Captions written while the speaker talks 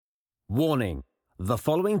Warning: the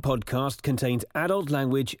following podcast contains adult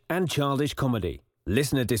language and childish comedy.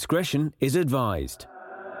 Listener discretion is advised.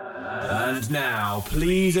 And now,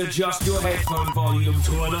 please adjust your headphone volume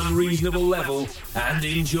to an unreasonable level and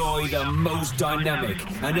enjoy the most dynamic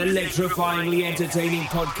and electrifyingly entertaining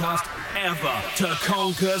podcast ever to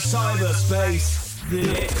conquer cyberspace.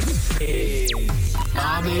 This is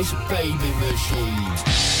Amish Baby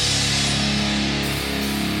Machine.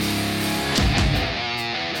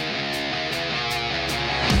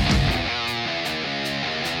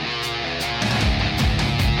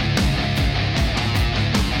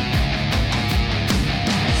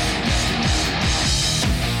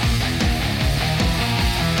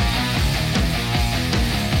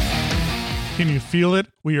 Can you feel it?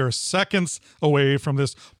 We are seconds away from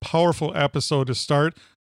this powerful episode to start.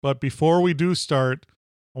 But before we do start,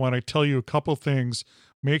 I want to tell you a couple things.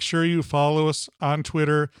 Make sure you follow us on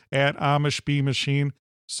Twitter at AmishBMachine.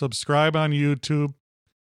 Subscribe on YouTube.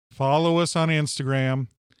 Follow us on Instagram.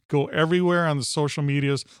 Go everywhere on the social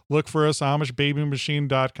medias. Look for us,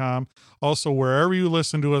 AmishBabyMachine.com. Also, wherever you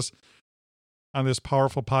listen to us on this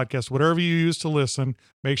powerful podcast, whatever you use to listen,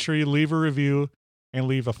 make sure you leave a review. And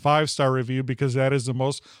leave a 5-star review, because that is the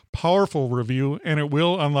most powerful review and it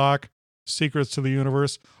will unlock secrets to the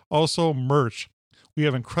universe. Also, merch. We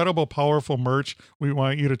have incredible, powerful merch we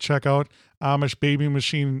want you to check out.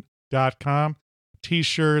 AmishBabyMachine.com.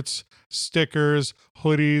 T-shirts, stickers,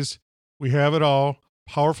 hoodies. We have it all.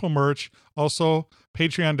 Powerful merch. Also,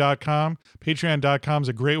 Patreon.com. Patreon.com is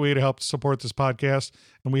a great way to help support this podcast.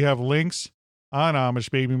 And we have links on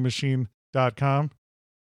AmishBabyMachine.com.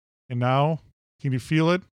 And now, can you feel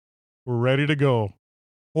it? We're ready to go.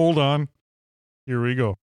 Hold on. Here we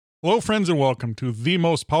go. Hello, friends, and welcome to the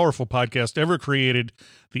most powerful podcast ever created,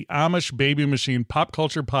 the Amish Baby Machine Pop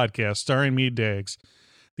Culture Podcast, starring me, Dags.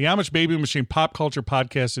 The Amish Baby Machine Pop Culture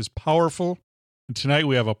Podcast is powerful, and tonight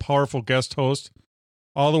we have a powerful guest host.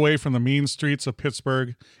 All the way from the mean streets of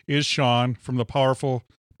Pittsburgh is Sean from the powerful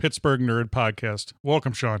Pittsburgh Nerd Podcast.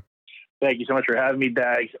 Welcome, Sean. Thank you so much for having me,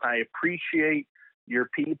 Dags. I appreciate your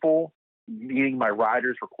people meeting my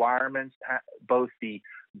rider's requirements. Both the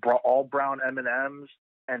all brown M&Ms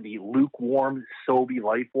and the lukewarm Sobe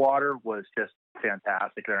Life Water was just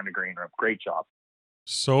fantastic there in the green room. Great job.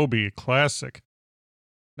 Sobe, classic.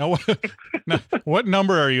 Now, what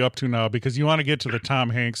number are you up to now? Because you want to get to the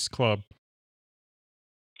Tom Hanks Club.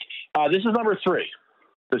 This is number 3.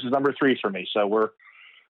 This is number 3 for me. So we're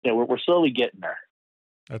slowly getting there.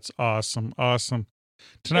 That's awesome. Awesome.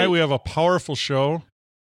 Tonight we have a powerful show.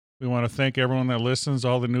 We want to thank everyone that listens,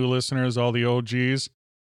 all the new listeners, all the OGs.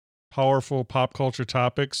 Powerful pop culture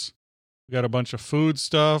topics. We got a bunch of food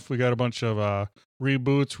stuff. We got a bunch of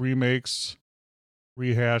reboots, remakes,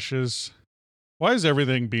 rehashes. Why is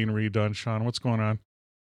everything being redone, Sean? What's going on?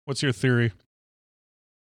 What's your theory?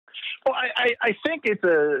 Well, I think it's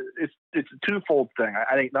a twofold thing.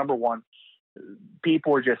 I think, number one,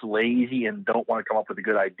 people are just lazy and don't want to come up with a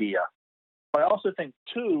good idea. But I also think,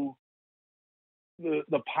 two,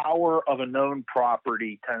 the power of a known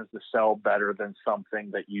property tends to sell better than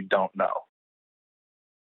something that you don't know.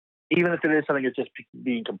 Even if it is something that's just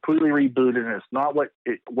being completely rebooted and it's not what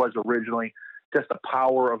it was originally, just the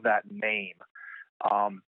power of that name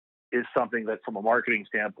is something that, from a marketing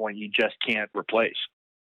standpoint, you just can't replace.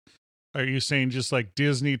 Are you saying just like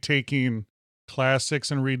Disney taking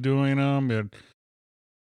classics and redoing them and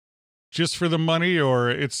just for the money,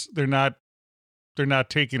 or they're not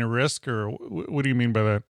taking a risk, or what do you mean by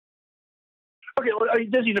that? Okay, well,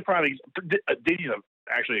 Disney's a prime example. Disney's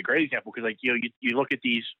actually a great example, because, like, you look at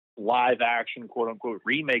these live action, quote unquote,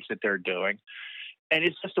 remakes that they're doing, and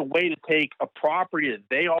it's just a way to take a property that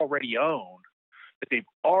they already own, that they've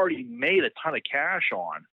already made a ton of cash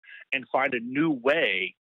on, and find a new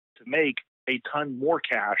way to make a ton more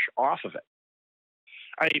cash off of it.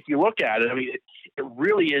 I mean, if you look at it, I mean, it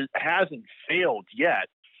really hasn't failed yet.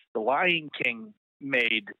 The Lion King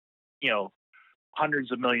made,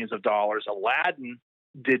 hundreds of millions of dollars. Aladdin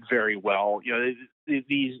did very well.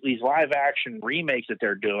 These live action remakes that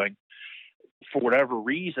they're doing, for whatever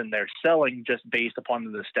reason, they're selling just based upon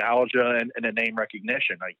the nostalgia and the name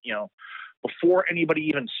recognition. Like, before anybody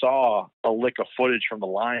even saw a lick of footage from The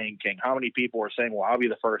Lion King, how many people were saying, well, I'll be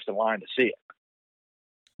the first in line to see it?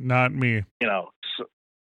 Not me. No,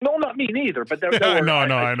 not me neither, but there were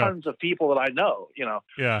tons of people that I know,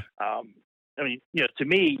 Yeah. I mean, to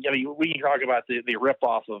me, we can talk about the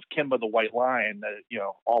ripoff of Kimba the White Lion,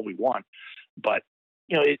 all we want. But,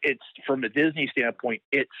 it's from the Disney standpoint,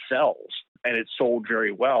 it sells, and it sold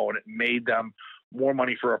very well, and it made them more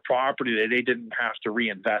money for a property that they didn't have to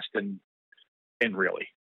reinvest in really.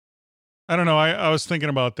 I don't know. I was thinking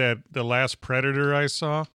about that. The last Predator I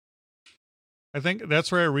saw. I think that's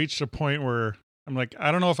where I reached a point where I'm like,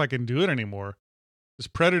 I don't know if I can do it anymore. This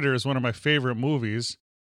Predator is one of my favorite movies.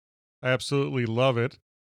 I absolutely love it.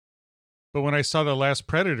 But when I saw the last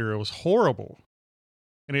Predator, it was horrible.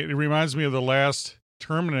 And it reminds me of the last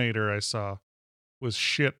Terminator I saw was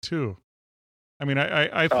shit too. I mean,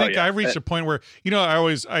 I think I've reached a point where,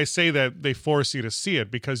 I say that they force you to see it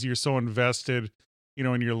because you're so invested,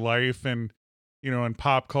 in your life and, in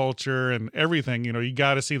pop culture and everything. You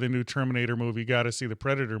got to see the new Terminator movie. You got to see the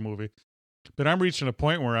Predator movie. But I'm reaching a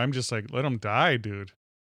point where I'm just like, let them die, dude.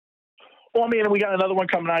 Well, I mean, we got another one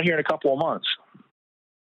coming out here in a couple of months.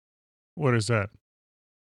 What is that?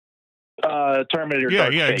 Terminator. Yeah,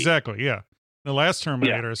 Dark Fate. Exactly. Yeah. The last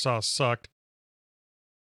Terminator I saw sucked.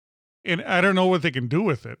 And I don't know what they can do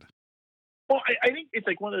with it. Well, I think it's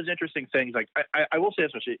like one of those interesting things. Like I will say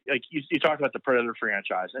this much. Like you talked about the Predator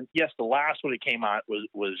franchise, and yes, the last one that came out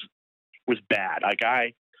was bad. Like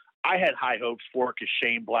I had high hopes for it because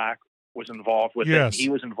Shane Black was involved with it. And he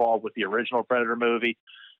was involved with the original Predator movie.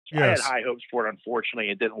 So I had high hopes for it.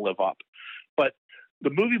 Unfortunately, it didn't live up. But the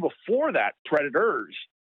movie before that, Predators,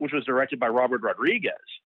 which was directed by Robert Rodriguez,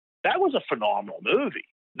 that was a phenomenal movie.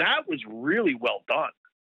 That was really well done.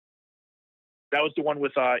 That was the one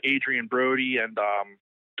with Adrian Brody and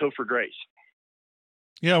Topher Grace.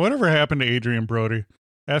 Yeah, whatever happened to Adrian Brody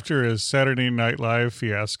after his Saturday Night Live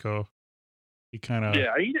fiasco? He kind of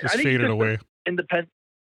just faded away. Independent.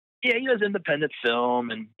 Yeah, he does independent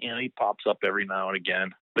film, and he pops up every now and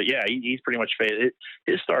again. But yeah, he's pretty much faded.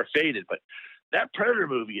 His star faded, but that Predator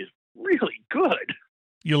movie is really good.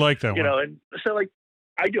 You like that one, and so like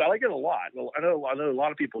I do. I like it a lot. Well, I know a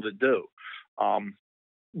lot of people that do.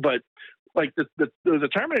 But like the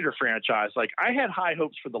Terminator franchise, like I had high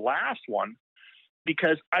hopes for the last one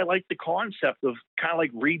because I like the concept of kind of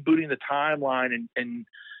like rebooting the timeline and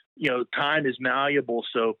time is malleable.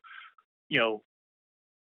 So,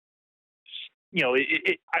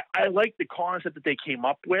 I like the concept that they came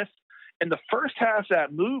up with. And the first half of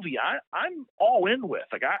that movie, I'm all in with.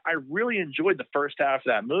 Like I really enjoyed the first half of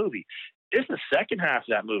that movie. It's the second half of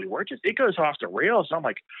that movie where it goes off the rails. And I'm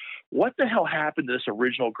like, what the hell happened to this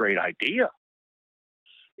original great idea?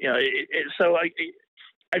 So I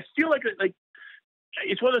feel like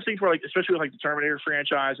it's one of those things where, like, especially with like the Terminator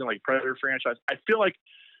franchise and like Predator franchise, I feel like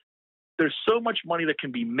there's so much money that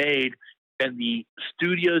can be made, and the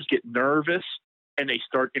studios get nervous and they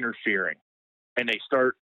start interfering and they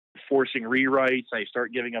start forcing rewrites. And they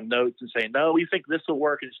start giving them notes and saying, no, we think this will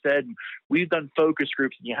work instead. And we've done focus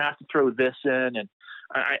groups and you have to throw this in. And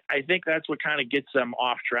I think that's what kind of gets them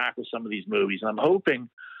off track with some of these movies. And I'm hoping,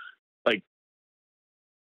 like,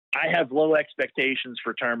 I have low expectations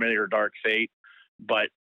for Terminator Dark Fate, but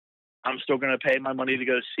I'm still going to pay my money to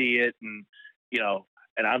go see it. And,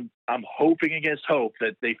 and I'm hoping against hope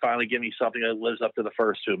that they finally give me something that lives up to the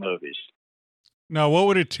first two movies. Now, what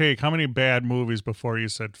would it take? How many bad movies before you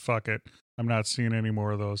said, fuck it, I'm not seeing any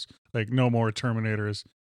more of those? Like, no more Terminators.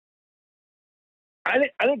 I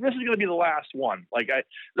think this is going to be the last one. Like,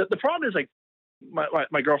 the problem is, like,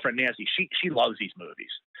 my girlfriend Nancy, she loves these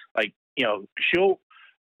movies. Like,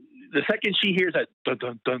 the second she hears that dun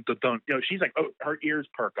dun dun dun dun, she's like, oh, her ears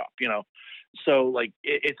perk up. So like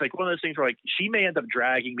it's like one of those things where, like, she may end up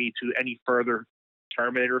dragging me to any further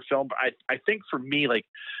Terminator film, but I think for me, like,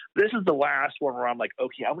 this is the last one where I'm like,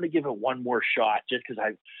 okay, I'm going to give it one more shot just because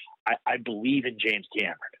I believe in James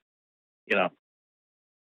Cameron.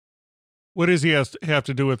 What does he have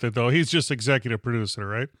to do with it, though? He's just executive producer,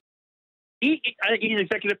 right? He's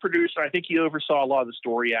executive producer. I think he oversaw a lot of the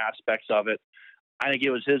story aspects of it. I think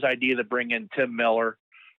it was his idea to bring in Tim Miller,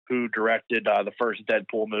 who directed the first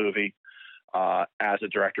Deadpool movie, as a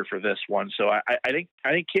director for this one. So I think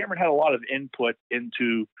Cameron had a lot of input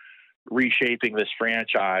into reshaping this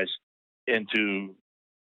franchise into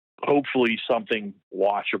hopefully something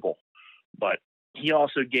watchable. But he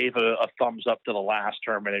also gave a thumbs up to the last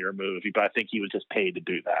Terminator movie, but I think he was just paid to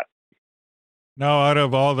do that. Now, out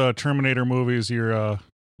of all the Terminator movies, your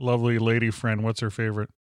lovely lady friend, what's her favorite?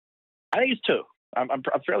 I think it's 2. I'm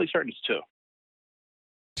fairly certain it's 2.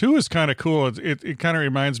 2 is kind of cool. It kind of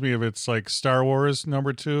reminds me of it's like Star Wars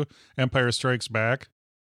 #2, Empire Strikes Back.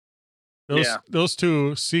 Those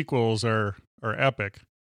 2 sequels are epic,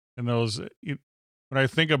 and those when I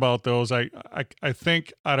think about those, I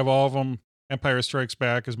think out of all of them, Empire Strikes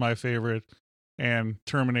Back is my favorite, and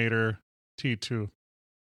Terminator T2.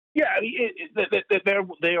 Yeah, I mean,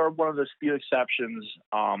 they are one of those few exceptions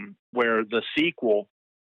where the sequel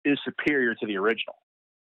is superior to the original.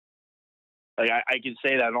 Like I can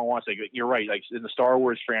say that I don't want to say, you're right. Like in the Star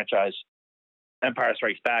Wars franchise, Empire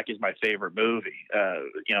Strikes Back is my favorite movie.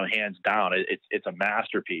 Hands down, it's a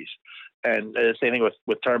masterpiece. And the same thing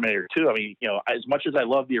with Terminator 2. I mean, as much as I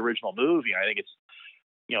love the original movie, I think it's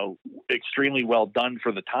extremely well done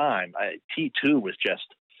for the time. T2 was just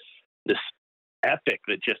this epic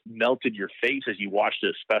that just melted your face as you watched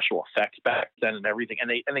the special effects back then and everything. And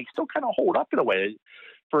they still kind of hold up in a way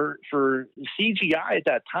for CGI at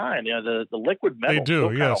that time. The liquid metal still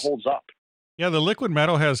kind of holds up. Yeah, the liquid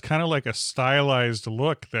metal has kind of like a stylized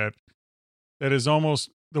look that is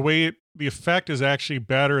almost the way the effect is actually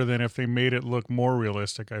better than if they made it look more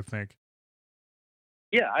realistic, I think.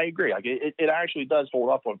 Yeah, I agree. Like it actually does hold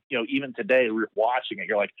up on, even today we're watching it.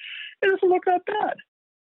 You're like, it doesn't look that bad.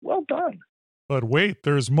 Well done. But wait,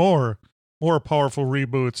 there's more powerful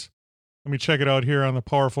reboots. Let me check it out here on the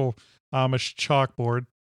powerful Amish chalkboard.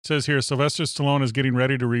 It says here, Sylvester Stallone is getting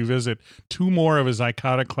ready to revisit 2 more of his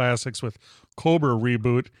iconic classics with Cobra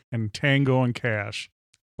reboot and Tango and Cash,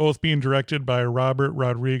 both being directed by Robert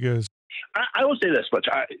Rodriguez. I will say this much.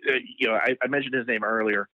 I mentioned his name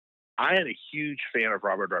earlier. I am a huge fan of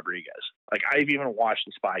Robert Rodriguez. Like, I've even watched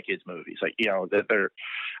the Spy Kids movies. Like,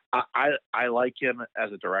 I like him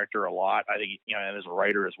as a director a lot. I think, and as a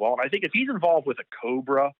writer as well. And I think if he's involved with a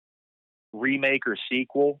Cobra remake or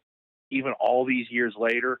sequel, even all these years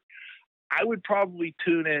later, I would probably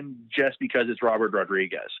tune in just because it's Robert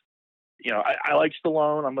Rodriguez. I like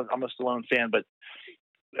Stallone. I'm a Stallone fan, but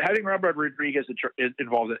having Robert Rodriguez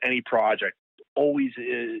involved in any project always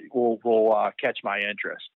will catch my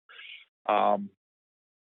interest.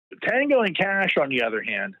 Tango and Cash, on the other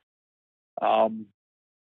hand,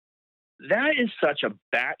 that is such a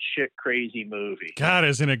batshit crazy movie. God,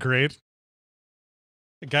 isn't it great?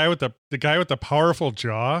 The guy with the powerful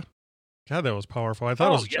jaw. God, that was powerful. I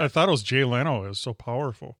thought it was Jay Leno. It was so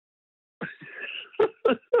powerful.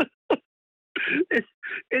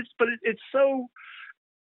 It's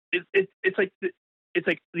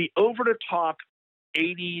like the over the top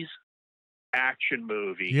 80s action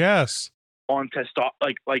movie. Yes. On testosterone,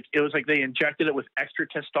 like it was like they injected it with extra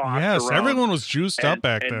testosterone. Yes, everyone was juiced up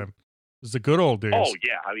back then. It was the good old days. Oh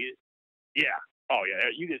yeah, I mean, yeah. Oh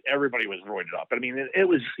yeah, everybody was roided up. I mean, it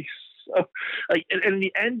was so, like, and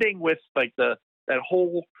the ending with like that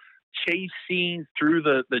whole chase scene through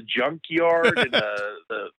the junkyard and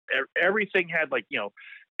the everything had like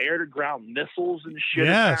air to ground missiles and shit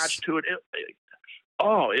attached to it.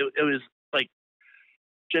 It was like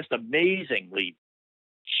just amazingly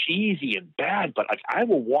cheesy and bad, but like I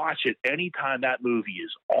will watch it anytime that movie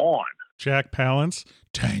is on. Jack Palance,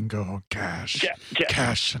 Tango, Cash,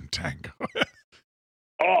 Cash and Tango.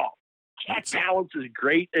 Jack Palance is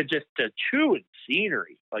great, and just chewing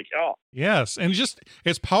scenery, like yes, and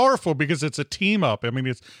it's powerful because it's a team up. I mean,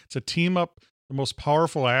 it's a team up. The most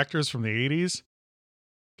powerful actors from the 80s.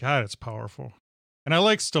 God, it's powerful. And I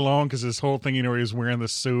like Stallone because his whole thing, he's wearing the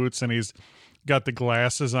suits and he's got the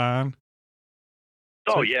glasses on.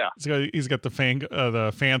 So yeah, he's got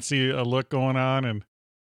the fancy look going on. And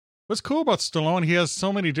what's cool about Stallone, he has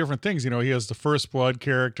so many different things. He has the First Blood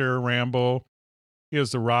character, Rambo. He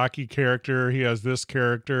has the Rocky character. He has this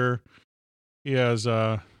character. He has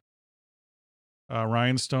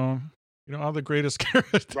Rhinestone. All the greatest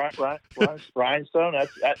characters. Rhinestone.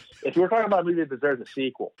 That's if we're talking about a movie that deserves a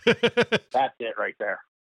sequel, that's it right there.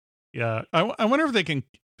 Yeah, I wonder if they can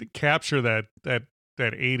capture that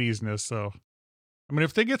 80s-ness though. I mean,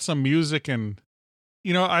 if they get some music and,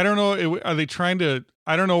 I don't know, are they trying to,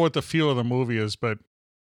 I don't know what the feel of the movie is, but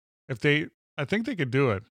I think they could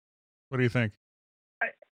do it. What do you think?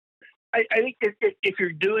 I think if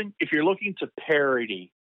you're looking to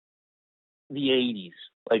parody the 80s,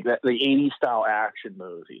 like the 80s style action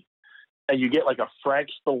movie, and you get like a Frank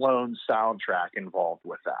Stallone soundtrack involved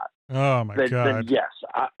with that. Oh my God. Then yes,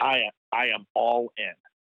 I am all in.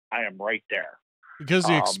 I am right there. Because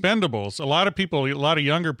the Expendables, a lot of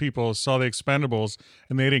younger people saw the Expendables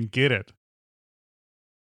and they didn't get it.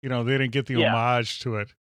 They didn't get the homage to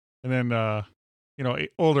it. And then,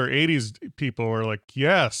 older 80s people were like,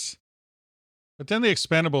 yes. But then the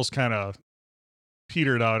Expendables kind of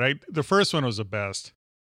petered out. The first one was the best.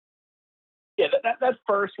 Yeah, that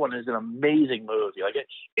first one is an amazing movie. Like it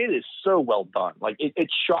is so well done. Like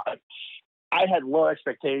it's shot. I had low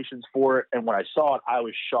expectations for it, and when I saw it, I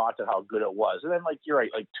was shocked at how good it was. And then, like you're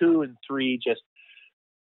right, like 2 and 3,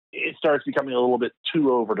 it starts becoming a little bit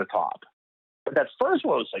too over the top. But that first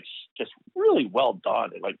one was like just really well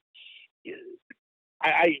done. And like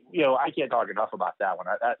I can't talk enough about that one.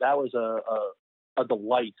 That was a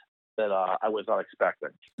delight that I was not expecting.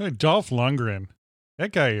 Dolph Lundgren,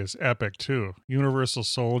 that guy is epic too. Universal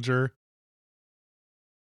Soldier,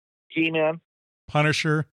 He-Man,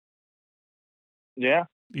 Punisher. Yeah.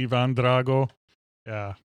 Ivan Drago.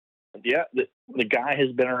 Yeah. Yeah. The guy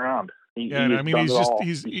has been around. Yeah, and I mean,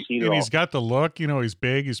 he's he's got the look. You know, he's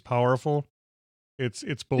big, he's powerful. It's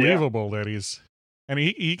believable that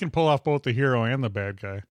he can pull off both the hero and the bad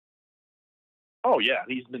guy. Oh yeah,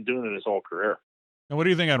 he's been doing it his whole career. And what do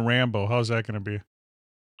you think on Rambo? How's that going to be?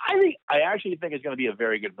 I actually think it's going to be a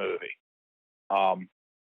very good movie.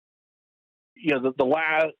 You know, the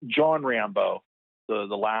last John Rambo, the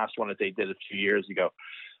last one that they did a few years ago,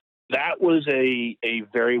 that was a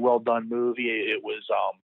very well done movie. It was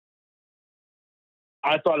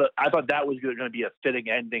I thought that was going to be a fitting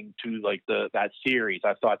ending to like that series.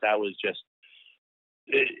 I thought that was just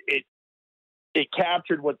it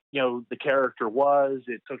captured what, you know, the character was.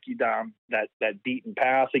 It took you down that beaten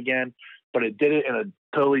path again, but it did it in a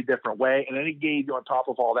totally different way. And then it gave you, on top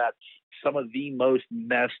of all that, some of the most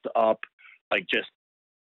messed up, like just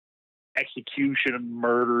execution and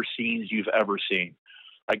murder scenes you've ever seen.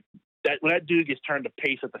 Like that, when that dude gets turned to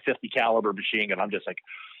paste at the 50 caliber machine gun, I'm just like,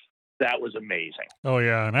 that was amazing. Oh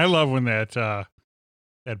yeah. And I love when that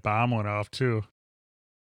bomb went off too.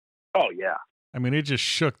 Oh yeah. I mean, it just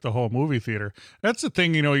shook the whole movie theater. That's the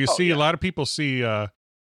thing, you know, a lot of people see,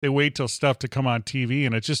 they wait till stuff to come on TV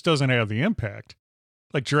and it just doesn't have the impact.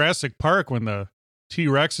 Like Jurassic Park, when the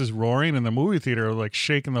T-Rex is roaring in the movie theater, like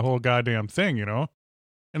shaking the whole goddamn thing, you know?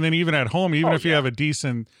 And then even at home, even if you have a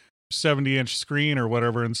decent 70-inch screen or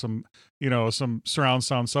whatever and some, you know, some surround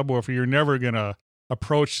sound subwoofer, you're never going to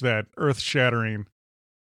approach that earth-shattering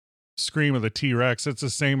scream of the T-Rex. It's the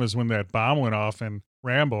same as when that bomb went off in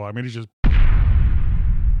Rambo. I mean, it just...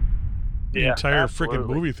 The entire freaking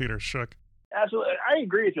movie theater shook. Absolutely, I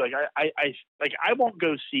agree with you. Like I won't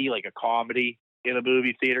go see like a comedy in a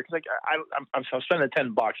movie theater because like I'm spending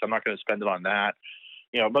 $10. I'm not going to spend it on that.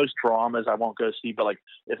 You know, most dramas I won't go see, but like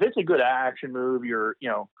if it's a good action movie or, you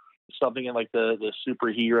know, something in like the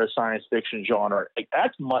superhero science fiction genre, like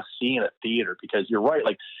that's must see in a theater, because you're right.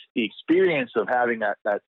 Like the experience of having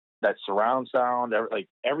that surround sound, like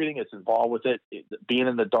everything that's involved with it, being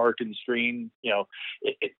in the darkened screen, you know,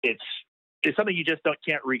 it's something you just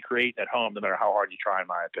can't recreate at home, no matter how hard you try, in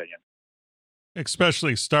my opinion.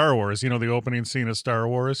 Especially Star Wars, you know, the opening scene of Star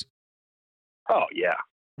Wars. Oh yeah.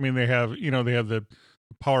 I mean, they have the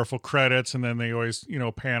powerful credits, and then they always, you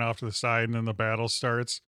know, pan off to the side, and then the battle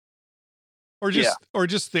starts. Or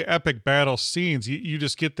just the epic battle scenes. You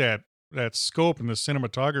just get that scope and the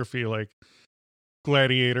cinematography, like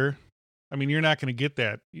Gladiator. I mean, you're not going to get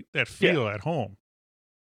that feel at home.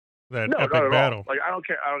 That epic battle. Like I don't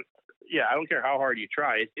care how hard you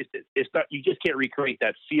try. It's not. You just can't recreate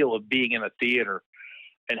that feel of being in a theater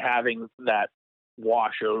and having that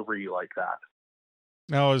wash over you like that.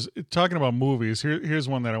 Now, talking about movies, here's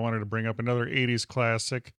one that I wanted to bring up. Another 80s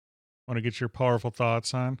classic. I want to get your powerful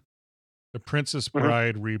thoughts on the Princess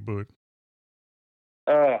Bride reboot.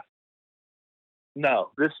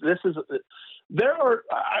 No, this is. There are.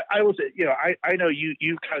 I will say, you know, I know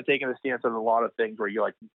you've kind of taken a stance on a lot of things where you're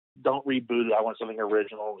like, don't reboot it. I want something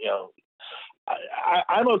original. You know,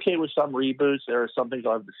 I'm okay with some reboots. There are some things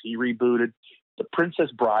I'll have to see rebooted. The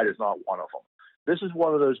Princess Bride is not one of them. This is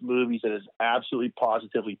one of those movies that is absolutely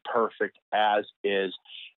positively perfect as is.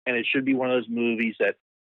 And it should be one of those movies that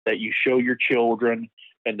you show your children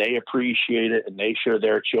and they appreciate it and they show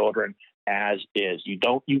their children as is. You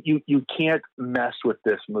can't mess with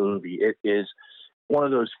this movie. It is one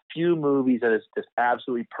of those few movies that is just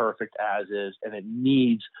absolutely perfect as is, and it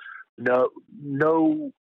needs no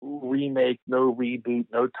remake, no reboot,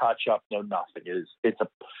 no touch up, no nothing. It's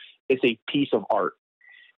a piece of art.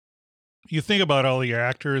 You think about all the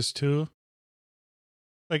actors too.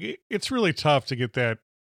 Like it's really tough to get an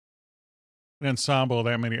ensemble of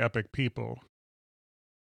that many epic people.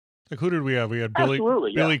 Like who did we have? We had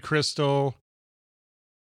Billy Crystal.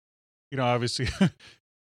 You know, obviously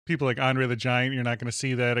people like Andre the Giant, you're not going to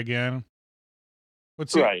see that again.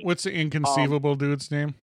 What's the inconceivable dude's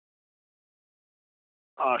name?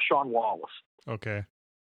 Sean Wallace. Okay.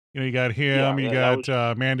 You know, you got him, you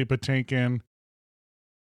got Mandy Patinkin.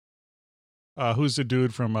 Who's the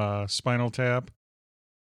dude from Spinal Tap?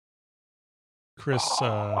 Chris,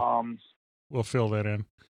 we'll fill that in.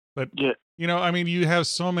 But, you know, I mean, you have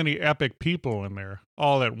so many epic people in there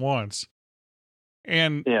all at once.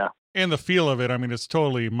 And the feel of it, I mean, it's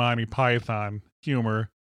totally Monty Python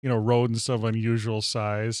humor, you know, rodents of unusual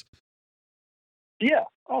size. Yeah.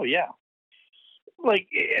 Oh, yeah. Like,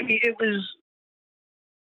 I mean,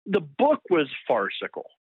 the book was farcical.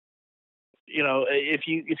 if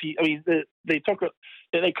you, I mean, they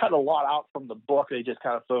cut a lot out from the book. They just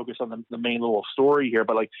kind of focus on the main little story here.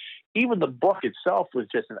 But like, even the book itself was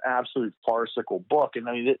just an absolute farcical book. And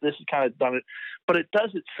I mean, this has kind of done it, but it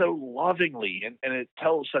does it so lovingly, and it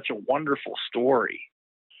tells such a wonderful story.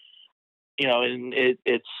 And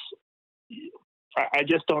I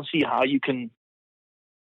just don't see how you can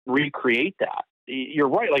recreate that. You're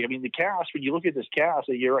right. Like, I mean, the cast, when you look at this cast,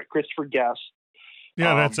 you're right. Christopher Guest.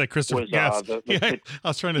 Yeah, that's like Christopher Guest. I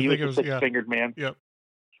was trying to think of the six-fingered man. Yep.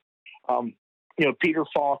 Peter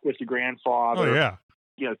Falk was the grandfather. Oh,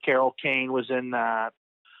 yeah. Carol Kane was in that.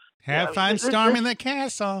 Have fun storming the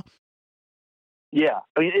castle. Yeah.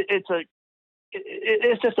 I mean,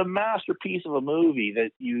 it's just a masterpiece of a movie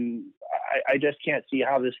that I just can't see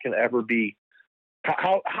how this can ever be.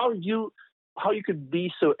 How you could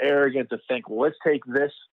be so arrogant to think, well, let's take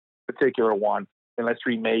this particular one and let's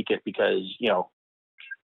remake it because,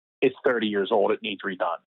 it's 30 years old. It needs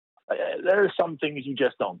redone. There are some things you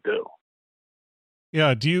just don't do.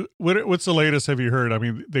 Yeah. What's the latest have you heard? I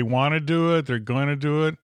mean, they want to do it. They're going to do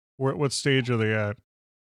it. What stage are they at?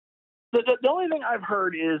 The only thing I've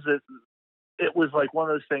heard is that it was like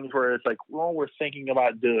one of those things where it's like, well, we're thinking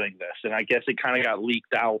about doing this. And I guess it kind of got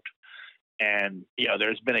leaked out. And,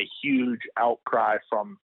 there's been a huge outcry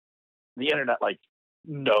from the internet, like,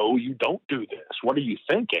 no, you don't do this. What are you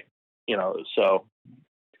thinking? So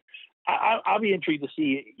I'll be intrigued to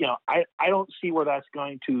see, I don't see where that's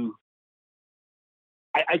going to,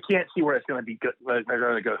 I can't see where it's going to be good. They're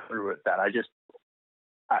going to go through with that. I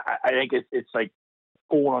think it's like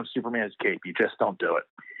pulling on Superman's cape. You just don't do it.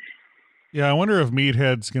 Yeah. I wonder if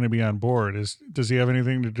Meathead's going to be on board. Does he have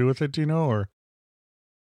anything to do with it? Do you know, or?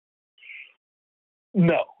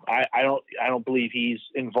 No, I don't believe he's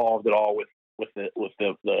involved at all with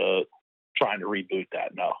the trying to reboot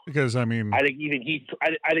that. No, because I mean, I think even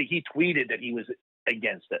I think he tweeted that he was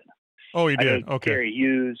against it. Oh, he did. Okay. Cary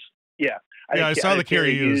Hughes. Yeah. I saw the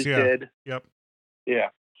Cary Hughes. Yeah. Did. Yep. Yeah.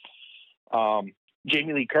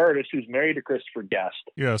 Jamie Lee Curtis, who's married to Christopher Guest,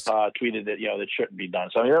 yes, tweeted that that shouldn't be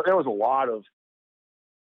done. So there was a lot of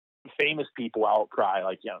famous people outcry,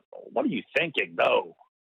 like, what are you thinking? No.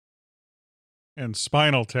 And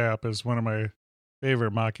Spinal Tap is one of my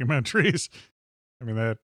favorite mockumentaries. I mean,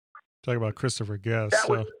 talk about Christopher Guest. That's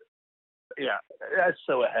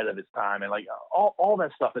so ahead of its time. And like all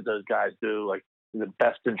that stuff that those guys do, like the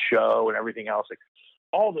Best in Show and everything else, like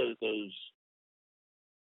all those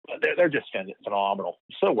they're just phenomenal.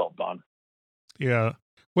 So well done. Yeah.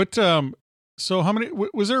 What, so how many,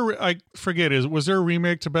 was there, I forget, was there a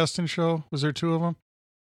remake to Best in Show? Was there two of them?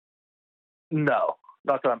 No.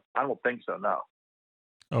 Not that I don't think so. No.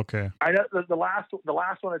 Okay. I know the last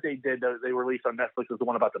one that they did, they released on Netflix, was the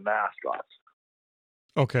one about the mascots.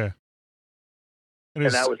 Okay. And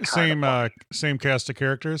that was same cast of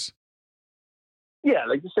characters. Yeah,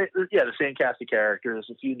 like the same cast of characters,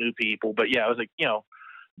 a few new people, but yeah, it was like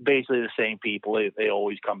basically the same people. They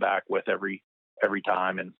always come back with every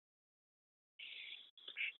time, and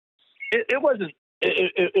it wasn't.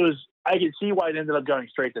 It was. I can see why it ended up going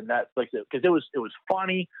straight to Netflix, because it was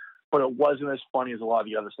funny, but it wasn't as funny as a lot of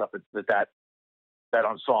the other stuff that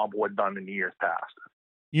ensemble had done in the years past.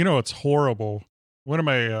 It's horrible. One of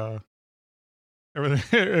my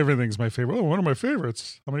everything's my favorite. Oh, one of my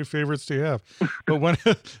favorites. How many favorites do you have? But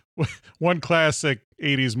one classic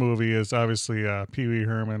 '80s movie is obviously Pee Wee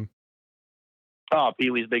Herman. Oh, Pee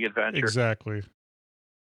Wee's Big Adventure. Exactly.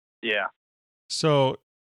 Yeah. So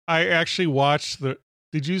I actually watched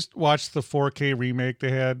Did you watch the 4K remake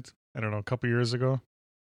they had, I don't know, a couple years ago?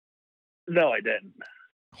 No, I didn't.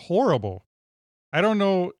 Horrible. I don't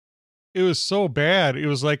know. It was so bad. It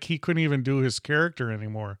was like he couldn't even do his character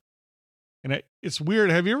anymore. And it's weird.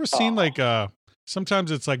 Have you ever seen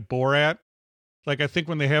sometimes it's like Borat? Like, I think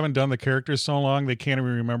when they haven't done the characters so long, they can't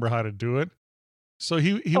even remember how to do it. So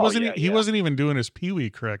he wasn't even doing his Pee-wee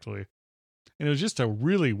correctly. And it was just a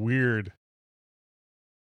really weird.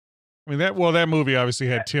 I mean, that movie obviously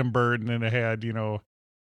had Tim Burton, and it had,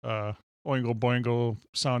 Oingo Boingo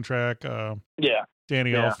soundtrack.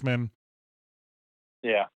 Danny Elfman.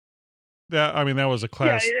 Yeah. That was a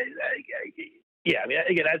class. Yeah. I mean,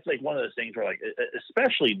 again, that's like one of those things where, like,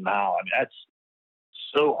 especially now, I mean, that's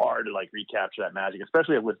so hard to like recapture that magic,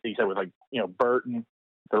 especially with Burton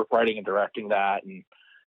writing and directing that, and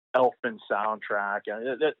Elfman soundtrack.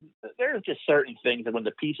 And there's just certain things that when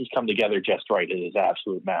the pieces come together just right, it is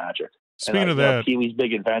absolute magic. Speaking of that, Pee Wee's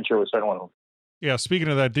Big Adventure was certainly one of them. Yeah. Speaking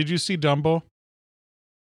of that, did you see Dumbo?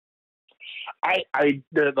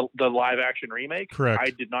 The live action remake? Correct. I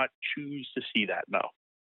did not choose to see that. No.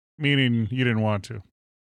 Meaning you didn't want to?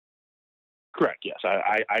 Correct. Yes,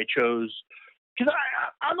 I chose because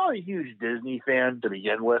I'm not a huge Disney fan to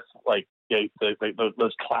begin with. Like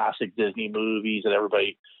those classic Disney movies that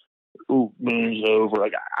everybody moons over.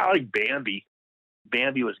 Like I like Bambi.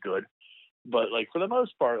 Bambi was good, but like for the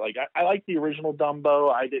most part, like I like the original Dumbo.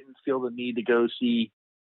 I didn't feel the need to go see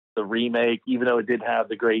the remake, even though it did have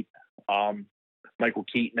the great Michael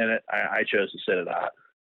Keaton in it. I chose to sit at that.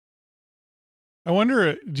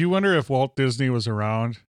 Do you wonder if Walt Disney was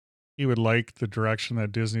around, he would like the direction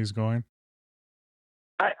that Disney's going?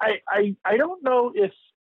 I don't know if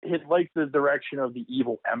he'd like the direction of the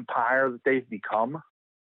evil empire that they've become.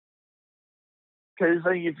 Because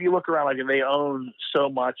if you look around, like, and they own so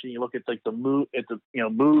much, and you look at like the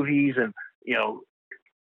movies, and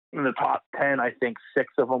in the top 10, I think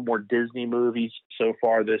 6 of them were Disney movies so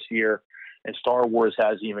far this year, and Star Wars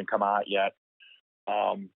hasn't even come out yet.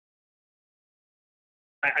 I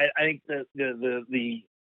think the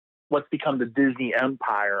what's become the Disney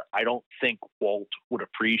empire, I don't think Walt would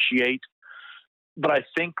appreciate. But I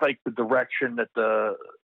think like the direction that the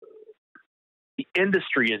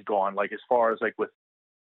industry has gone, like as far as like with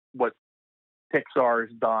what Pixar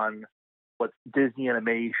has done, what Disney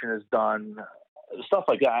Animation has done, stuff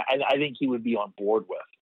like that, I think he would be on board with.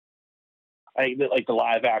 I think that like the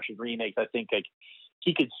live action remakes, I think like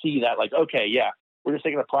he could see that, like, okay, yeah, we're just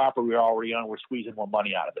taking a property we're already on, we're squeezing more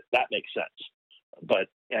money out of it. That makes sense. But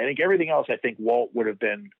I think everything else, I think Walt would have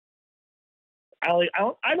been. I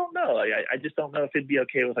don't know. I just don't know if he'd be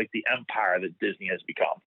okay with like the empire that Disney has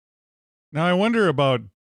become. Now I wonder about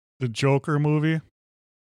the Joker movie.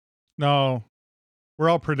 Now, we're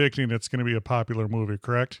all predicting it's going to be a popular movie,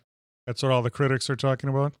 correct? That's what all the critics are talking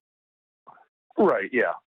about? Right,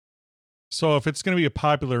 yeah. So if it's going to be a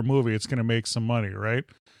popular movie, it's going to make some money, right?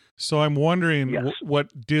 So I'm wondering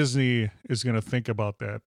what Disney is going to think about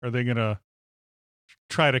that. Are they going to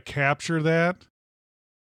try to capture that?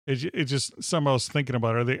 It just something I was thinking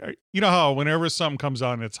about. Are they? You know how whenever something comes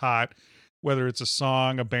out and it's hot, whether it's a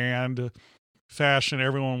song, a band, fashion,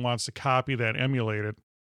 everyone wants to copy that, emulate it.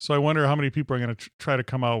 So I wonder how many people are going to try to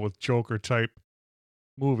come out with Joker type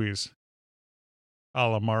movies, a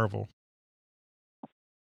la Marvel.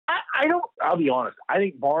 I don't. I'll be honest. I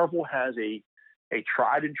think Marvel has a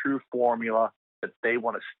tried and true formula that they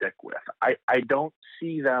want to stick with. I don't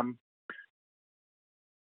see them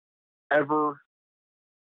ever.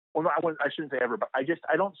 Well, no, I shouldn't say ever, but I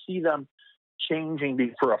don't see them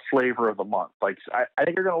changing for a flavor of the month. Like I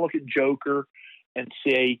think they're going to look at Joker and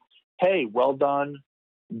say, "Hey, well done,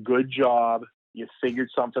 good job, you figured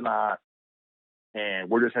something out, and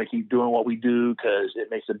we're just going to keep doing what we do because it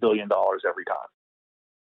makes $1 billion every time."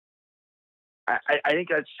 I think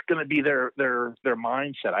that's going to be their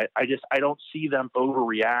mindset. I don't see them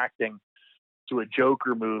overreacting to a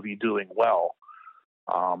Joker movie doing well.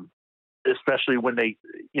 Especially when they,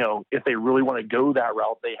 if they really want to go that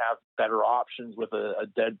route, they have better options with a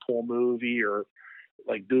Deadpool movie or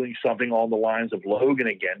like doing something along the lines of Logan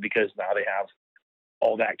again, because now they have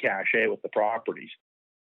all that cachet with the properties.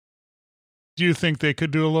 Do you think they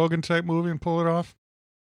could do a Logan type movie and pull it off?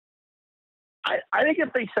 I think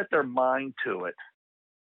if they set their mind to it,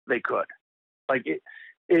 they could. Like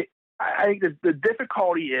I think the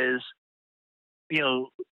difficulty is,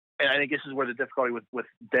 and I think this is where the difficulty with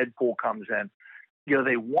Deadpool comes in.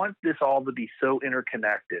 They want this all to be so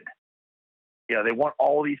interconnected. They want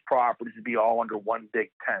all these properties to be all under one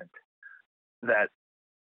big tent, that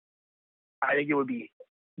I think it would be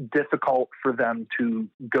difficult for them to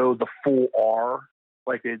go the full R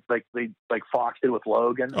like Fox did with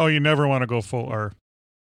Logan. Oh, you never want to go full R.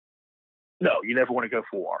 No, you never want to go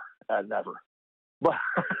full R. Never.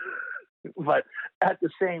 But at the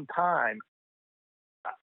same time,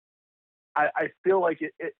 I feel like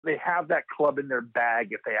they have that club in their bag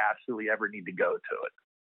if they absolutely ever need to go to it.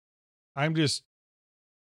 I'm just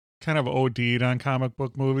kind of OD'd on comic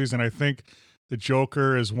book movies, and I think the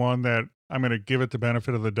Joker is one that I'm going to give it the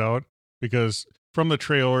benefit of the doubt, because from the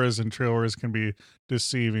trailers, and trailers can be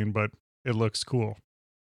deceiving, but it looks cool.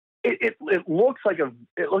 It looks like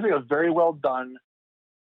a very well done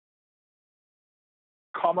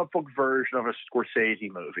comic book version of a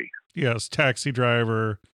Scorsese movie. Yes, Taxi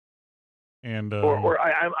Driver, and or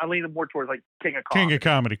I'm leaning more towards like King of Comedy. King of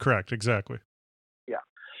Comedy, correct? Exactly. Yeah.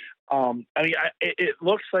 It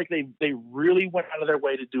looks like they really went out of their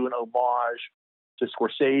way to do an homage to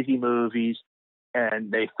Scorsese movies.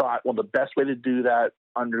 And they thought, well, the best way to do that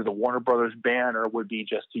under the Warner Brothers banner would be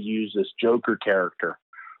just to use this Joker character,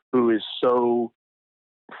 who is so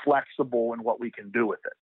flexible in what we can do with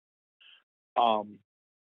it.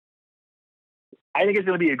 I think it's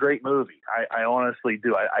going to be a great movie. I honestly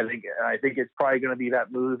do. I think it's probably going to be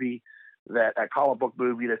that movie that a comic book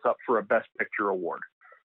movie that's up for a Best Picture award.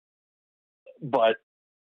 But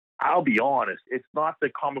I'll be honest, it's not the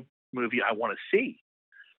comic movie I want to see.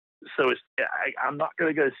 So I'm not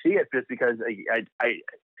going to go see it just because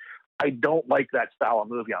I don't like that style of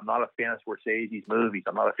movie. I'm not a fan of Scorsese's movies.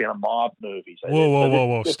 I'm not a fan of mob movies.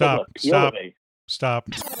 Whoa. Stop.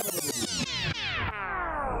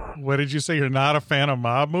 What did you say? You're not a fan of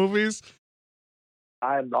mob movies?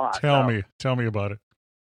 I'm not. Tell me about it.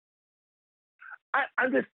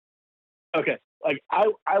 I'm just, okay. Like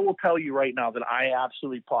I will tell you right now that I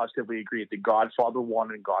absolutely positively agree that The Godfather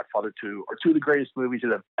 1 and Godfather 2 are two of the greatest movies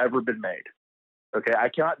that have ever been made. Okay. I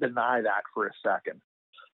cannot deny that for a second.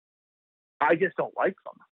 I just don't like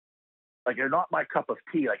them. Like, they're not my cup of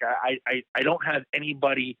tea. Like, I don't have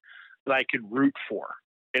anybody that I could root for,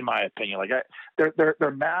 in my opinion. Like,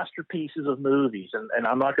 they're masterpieces of movies, and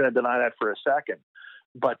I'm not going to deny that for a second.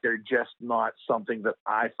 But they're just not something that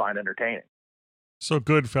I find entertaining. So,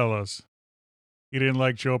 Goodfellas. You didn't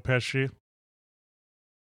like Joe Pesci?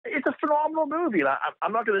 It's a phenomenal movie, and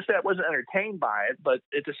I'm not going to say I wasn't entertained by it, but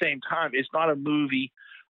at the same time, it's not a movie.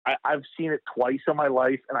 I've seen it twice in my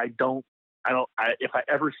life, and if I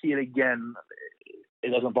ever see it again, it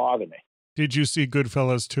doesn't bother me. Did you see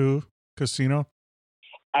Goodfellas 2, Casino?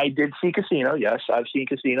 I did see Casino. Yes, I've seen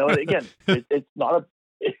Casino. And again, it's not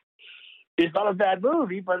a bad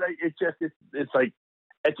movie, but it's like,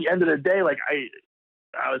 at the end of the day, like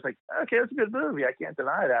I was like, okay, it's a good movie. I can't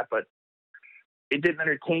deny that, but it didn't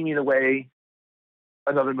entertain me the way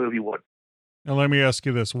another movie would. Now let me ask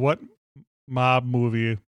you this: what mob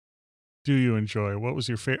movie do you enjoy? What was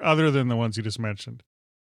your favorite, other than the ones you just mentioned?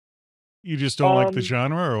 You just don't like the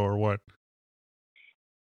genre, or what?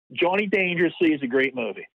 Johnny Dangerously is a great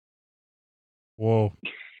movie. Whoa.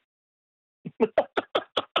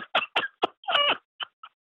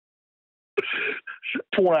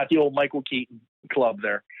 Pulling out the old Michael Keaton club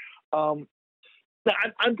there. In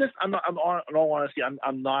all honesty,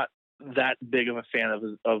 I'm not that big of a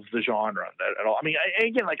fan of the genre at all. I mean,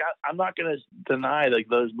 again, like I'm not going to deny like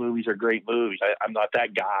those movies are great movies. I'm not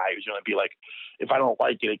that guy who's going to be like, if I don't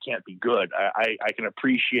like it, it can't be good. I can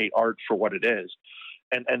appreciate art for what it is,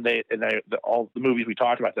 and all the movies we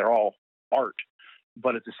talked about, they're all art.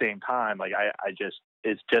 But at the same time, like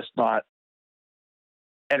it's just not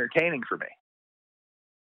entertaining for me.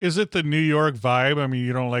 Is it the New York vibe? I mean,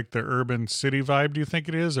 you don't like the urban city vibe, do you think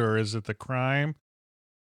it is? Or is it the crime?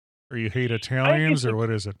 Or you hate Italians, or what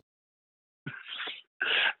is it?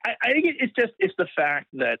 I think it's the fact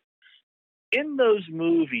that in those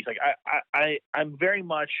movies, like I'm very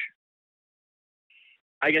much,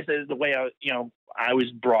 I guess the way I was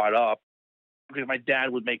brought up, because my dad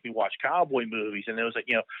would make me watch cowboy movies, and there was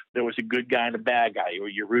there was a good guy and a bad guy.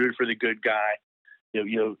 You rooted for the good guy.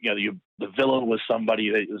 The villain was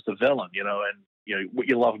somebody that was the villain, and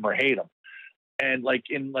you love him or hate him. And like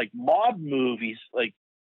in like mob movies, like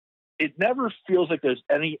it never feels like there's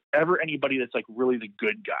anybody that's like really the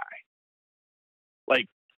good guy. Like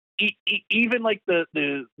even like the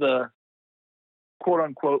quote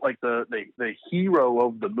unquote like the hero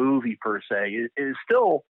of the movie per se is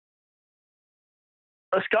still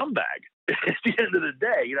a scumbag at the end of the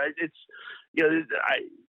day.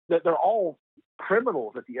 They're all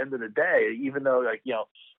criminals at the end of the day, even though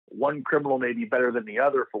one criminal may be better than the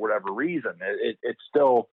other for whatever reason. It's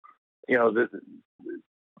still I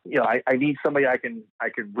need somebody I can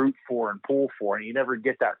root for and pull for, and you never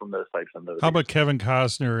get that from those types of movies. How about Kevin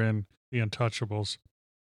Costner in The Untouchables?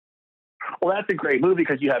 Well, that's a great movie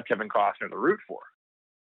because you have Kevin Costner to root for.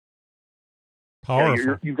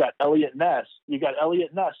 Powerful. You've got Elliot Ness. You got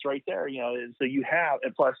Elliot Ness right there. So you have,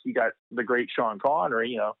 and plus you got the great Sean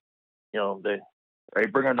Connery. They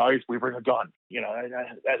bring a knife, we bring a gun.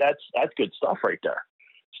 That's good stuff right there.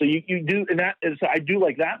 So you do, and so I do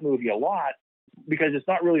like that movie a lot because it's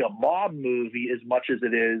not really a mob movie as much as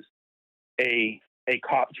it is a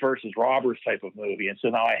cops versus robbers type of movie. And so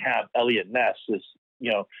now I have Elliot Ness as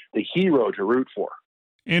the hero to root for.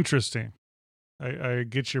 Interesting. I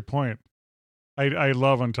get your point. I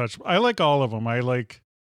love Untouchable. I like all of them. I like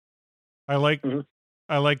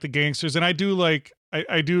the gangsters, and I do like.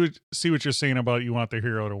 I do see what you're saying about you want the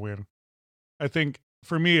hero to win. I think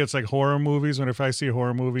for me, it's like horror movies. When if I see a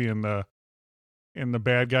horror movie and the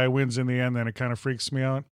bad guy wins in the end, then it kind of freaks me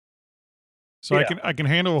out. So yeah. I can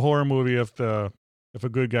handle a horror movie if a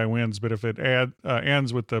good guy wins, but if it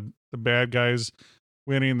ends with the bad guys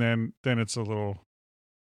winning, then it's a little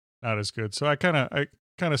not as good. So I kind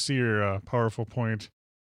of see your powerful point.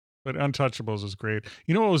 But Untouchables is great.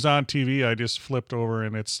 You know what was on TV? I just flipped over,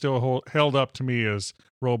 and it's still held up to me as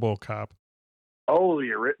RoboCop. Oh,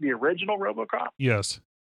 the original RoboCop? Yes.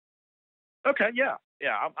 Okay, yeah,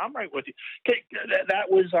 I'm right with you. Okay, that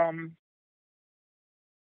was I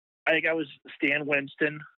think I was Stan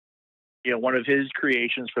Winston, one of his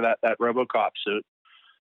creations for that RoboCop suit,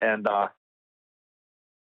 and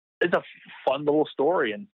it's a fun little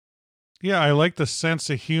story. And yeah, I like the sense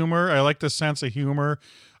of humor. I like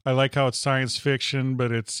how it's science fiction,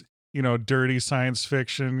 but it's dirty science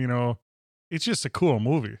fiction. It's just a cool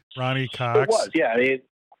movie. Ronnie Cox. It was, yeah.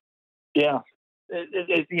 Yeah.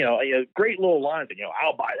 A great little line thing.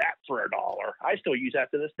 I'll buy that for $1. I still use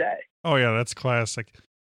that to this day. Oh yeah, that's classic.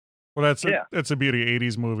 Well, that's the beauty of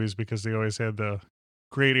 '80s movies, because they always had the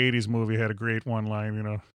great '80s movie had a great one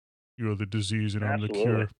line. You're the disease and I'm the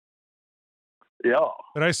cure. Yeah.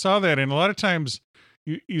 But I saw that, and a lot of times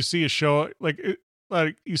you see a show like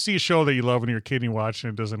you see a show that you love when you're a kid and you watch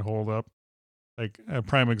and it doesn't hold up. Like a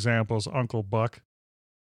prime example is Uncle Buck.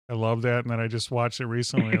 I love that, and then I just watched it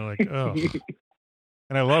recently. Like, oh,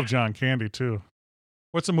 and I love John Candy too.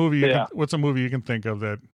 What's a movie you can think of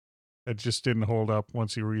that just didn't hold up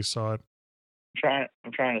once you resaw it? I'm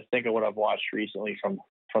trying to think of what I've watched recently from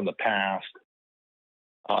the past.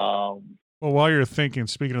 Well, while you're thinking,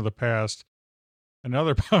 speaking of the past,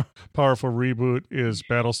 another powerful reboot is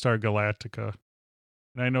Battlestar Galactica.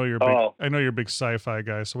 And I know you're a big sci-fi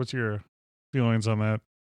guy. So what's your feelings on that?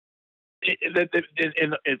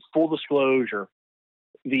 In full disclosure,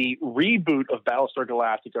 the reboot of Battlestar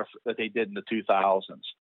Galactica that they did in the 2000s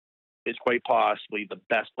is quite possibly the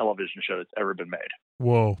best television show that's ever been made.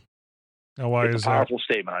 Whoa. Now, why it's is a powerful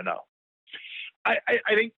statement, I know. I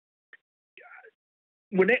think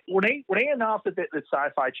when they announced that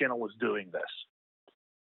Sci-Fi Channel was doing this,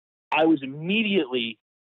 I was immediately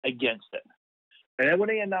against it. And then when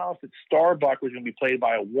they announced that Starbuck was going to be played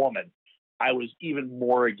by a woman, I was even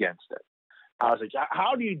more against it. I was like,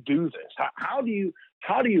 how do you do this? How do you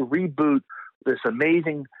reboot this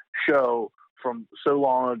amazing show from so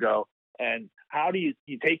long ago? And how do you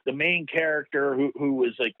take the main character who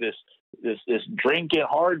was like this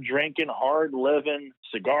hard drinking, hard living,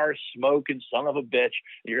 cigar smoking son of a bitch,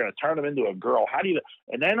 and you're going to turn him into a girl? How do you?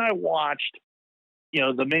 And then I watched,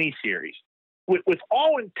 the miniseries with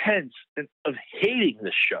all intents of hating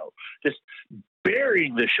this show, just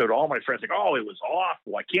burying this show to all my friends, like, oh, it was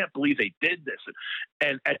awful. I can't believe they did this.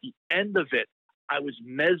 And at the end of it, I was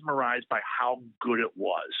mesmerized by how good it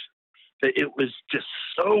was. That it was just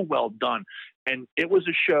so well done. And it was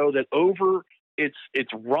a show that over its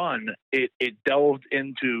run, it delved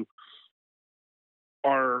into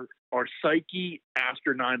our psyche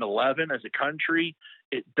after 9/11 as a country.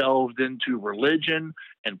 It delved into religion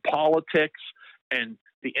and politics and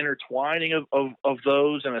the intertwining of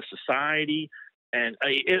those in a society. And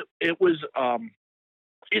it was and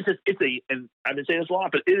I've been saying this a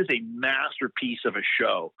lot, but it is a masterpiece of a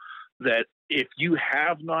show that if you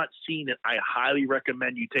have not seen it, I highly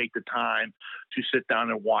recommend you take the time to sit down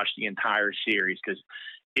and watch the entire series, because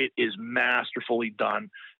it is masterfully done,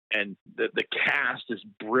 and the cast is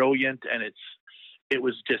brilliant, and it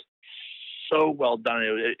was just so well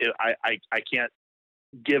done. I can't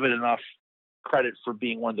give it enough credit for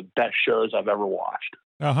being one of the best shows I've ever watched.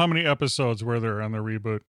 Now, how many episodes were there on the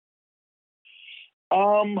reboot?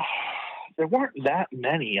 There weren't that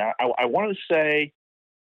many. I want to say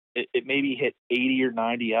it maybe hit 80 or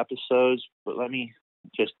 90 episodes, but let me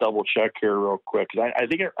just double check here real quick, because I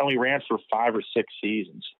think it only ran for 5 or 6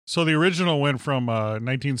 seasons. So the original went from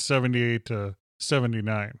 1978 to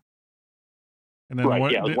 79. And then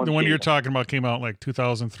right, the one you're talking about came out in like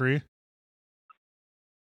 2003?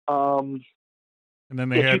 And then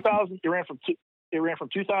they had 2000. It ran from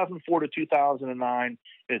 2004 to 2009, and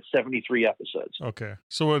it's 73 episodes. Okay,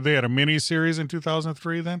 so they had a mini series in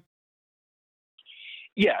 2003 then.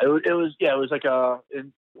 Yeah, it was like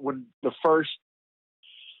when the first,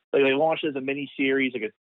 like, they launched it as a mini series, like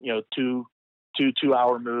a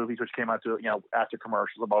 2-hour movies, which came out to after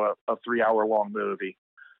commercials, about a 3-hour long movie,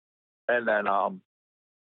 and then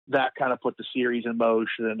that kind of put the series in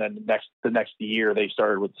motion. And then the next year they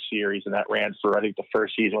started with the series, and that ran for, I think the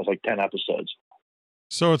first season was like 10 episodes.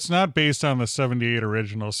 So it's not based on the 78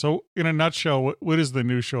 original. So in a nutshell, what is the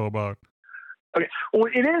new show about? Okay,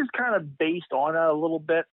 well, it is kind of based on it a little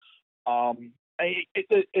bit. The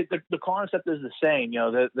concept is the same.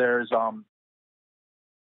 There's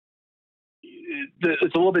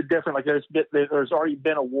it's a little bit different. Like there's already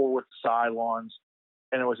been a war with the Cylons,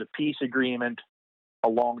 and there was a peace agreement a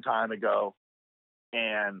long time ago,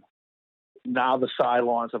 and now the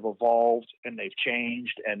Cylons have evolved and they've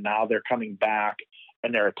changed, and now they're coming back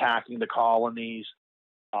and they're attacking the colonies.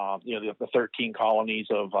 The 13 colonies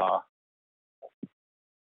of our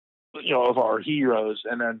heroes,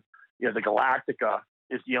 and then the Galactica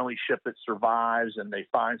is the only ship that survives, and they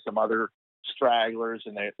find some other stragglers,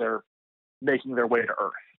 and they're making their way to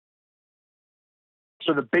Earth.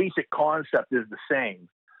 So the basic concept is the same,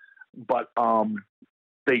 but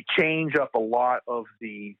they change up a lot of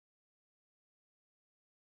the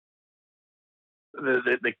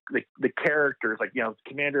characters. Like,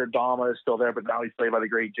 Commander Adama is still there, but now he's played by the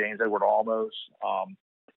great James Edward Olmos.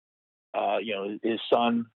 His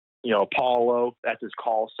son, Apollo, that's his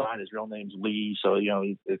call sign. His real name's Lee. So, the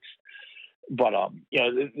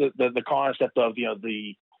concept of,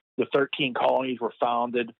 the 13 colonies were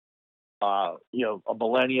founded, a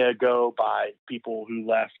millennia ago by people who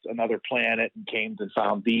left another planet and came and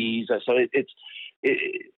found these. So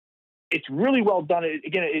it's really well done.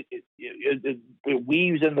 It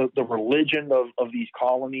weaves in the religion of these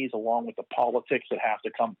colonies along with the politics that have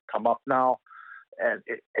to come up now. And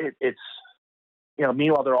it's,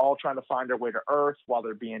 meanwhile, they're all trying to find their way to Earth while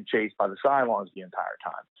they're being chased by the Cylons the entire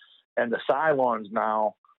time. And the Cylons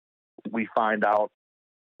now, we find out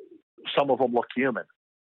some of them look human.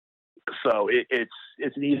 So it's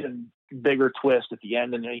an even bigger twist at the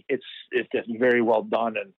end, and it's just very well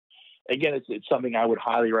done. And again, it's something I would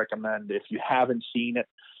highly recommend if you haven't seen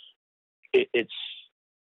it.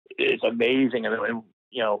 It's amazing, and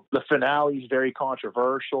the finale is very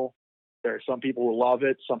controversial. There are some people who love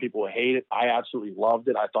it, some people who hate it. I absolutely loved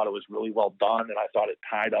it. I thought it was really well done, and I thought it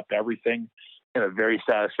tied up everything in a very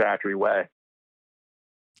satisfactory way.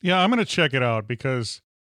 Yeah, I'm going to check it out because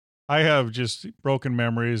I have just broken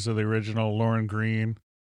memories of the original Lauren Green.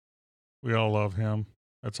 We all love him.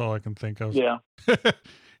 That's all I can think of. Yeah.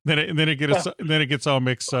 then it gets all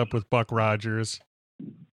mixed up with Buck Rogers.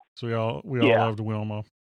 So we all loved Wilma.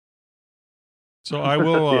 So I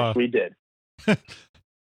will. Yes, we did.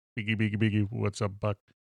 Biggie, what's up, Buck?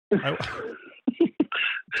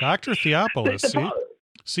 Dr. Theopolis.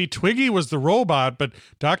 See, Twiggy was the robot, but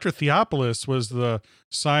Dr. Theopolis was the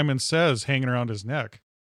Simon Says hanging around his neck.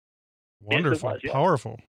 Wonderful,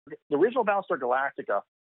 powerful. The original Battlestar Galactica,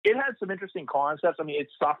 it had some interesting concepts. I mean, it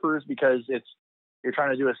suffers because you're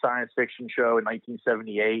trying to do a science fiction show in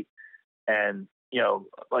 1978, and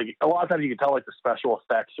like a lot of times you can tell like the special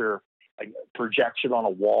effects are like projection on a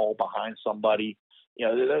wall behind somebody.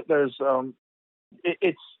 There's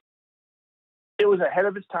it was ahead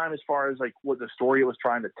of its time as far as like what the story it was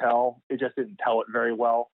trying to tell. It just didn't tell it very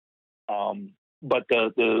well. But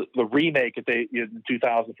the remake that they in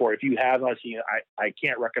 2004, if you have not seen it, I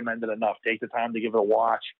can't recommend it enough. Take the time to give it a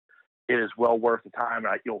watch. It is well worth the time,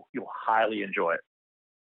 and you'll highly enjoy it.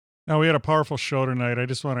 Now, we had a powerful show tonight. I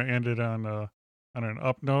just want to end it on an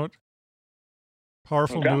up note.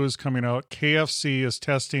 Powerful news coming out. KFC is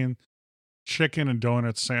testing chicken and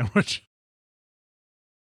donut sandwich.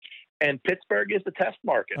 And Pittsburgh is the test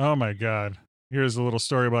market. Oh my God. Here's a little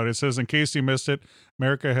story about it. It says, in case you missed it,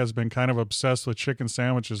 America has been kind of obsessed with chicken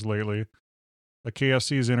sandwiches lately. The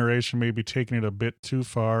KFC's iteration may be taking it a bit too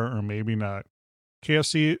far, or maybe not.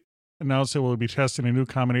 KFC announced it will be testing a new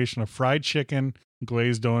combination of fried chicken and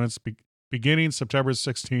glazed donuts beginning September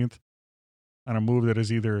 16th on a move that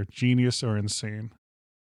is either genius or insane.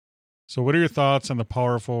 So what are your thoughts on the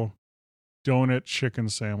powerful donut chicken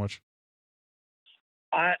sandwich?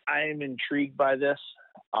 I am intrigued by this.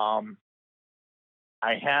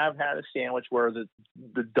 I have had a sandwich where the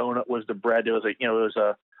donut was the bread. It was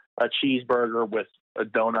a cheeseburger with a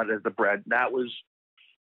donut as the bread. That was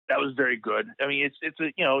very good. I mean, it's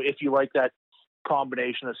if you like that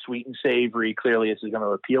combination of sweet and savory, clearly this is going to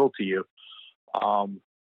appeal to you. I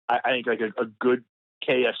think like a good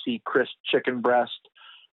KFC crisp chicken breast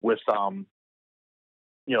with a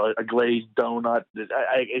glazed donut.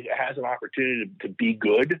 It has an opportunity to be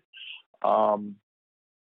good.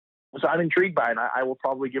 So I'm intrigued by it, and I will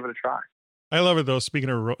probably give it a try. I love it, though. Speaking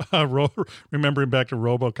of remembering back to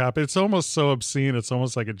RoboCop, it's almost so obscene. It's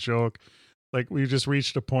almost like a joke. Like, we just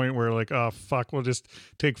reached a point where, like, oh, fuck, we'll just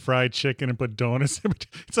take fried chicken and put donuts in.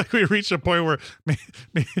 It's like we reached a point where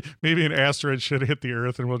maybe an asteroid should hit the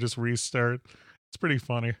Earth and we'll just restart. It's pretty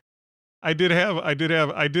funny. I did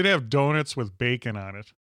have donuts with bacon on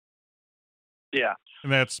it. Yeah.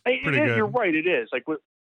 And that's pretty good. You're right, it is. Like,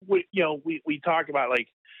 we talk about, like,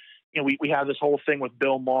 we have this whole thing with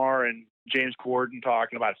Bill Maher and James Corden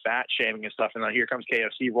talking about fat shaming and stuff, and then here comes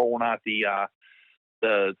KFC rolling out the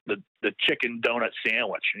chicken donut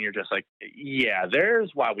sandwich, and you're just like, yeah,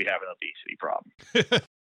 there's why we have an obesity problem.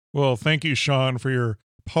 Well, thank you, Sean, for your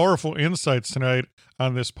powerful insights tonight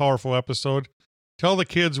on this powerful episode. Tell the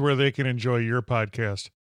kids where they can enjoy your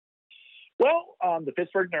podcast. Well, the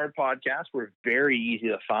Pittsburgh Nerd Podcast, we're very easy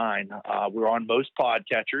to find. We're on most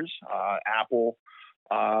podcatchers, Apple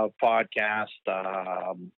Podcast,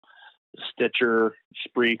 Stitcher,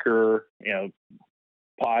 Spreaker,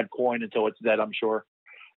 Podcoin until it's dead, I'm sure.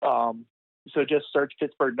 So just search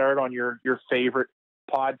Pittsburgh Nerd on your favorite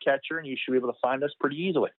podcatcher, and you should be able to find us pretty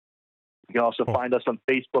easily. You can also find us on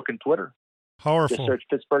Facebook and Twitter. Powerful. Just search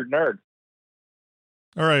Pittsburgh Nerd.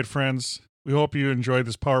 All right, friends. We hope you enjoyed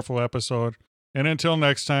this powerful episode. And until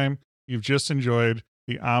next time, you've just enjoyed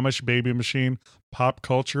the Amish Baby Machine Pop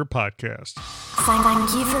Culture Podcast.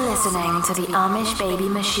 Thank you for listening to the Amish Baby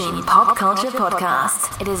Machine Pop Culture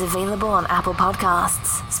Podcast. It is available on Apple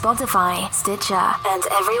Podcasts, Spotify, Stitcher, and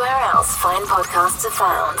everywhere else fine podcasts are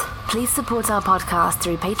found. Please support our podcast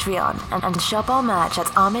through Patreon and shop our merch at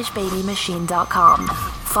AmishBabyMachine.com.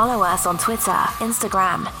 Follow us on Twitter,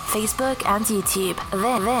 Instagram, Facebook, and YouTube.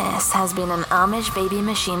 This has been an Amish Baby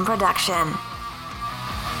Machine production.